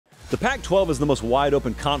The Pac-12 is the most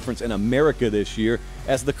wide-open conference in America this year.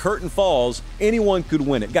 As the curtain falls, anyone could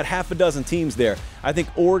win it. Got half a dozen teams there. I think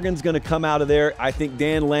Oregon's going to come out of there. I think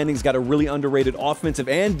Dan Lanning's got a really underrated offensive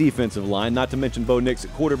and defensive line, not to mention Bo Nix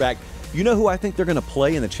at quarterback. You know who I think they're going to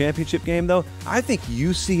play in the championship game, though? I think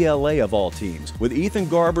UCLA of all teams. With Ethan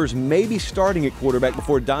Garbers maybe starting at quarterback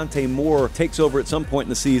before Dante Moore takes over at some point in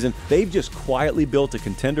the season, they've just quietly built a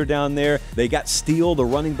contender down there. They got Steele, the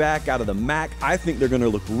running back, out of the MAC. I think they're going to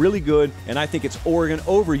look really good, and I think it's Oregon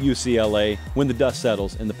over UCLA when the dust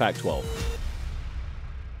settles in the Pac-12.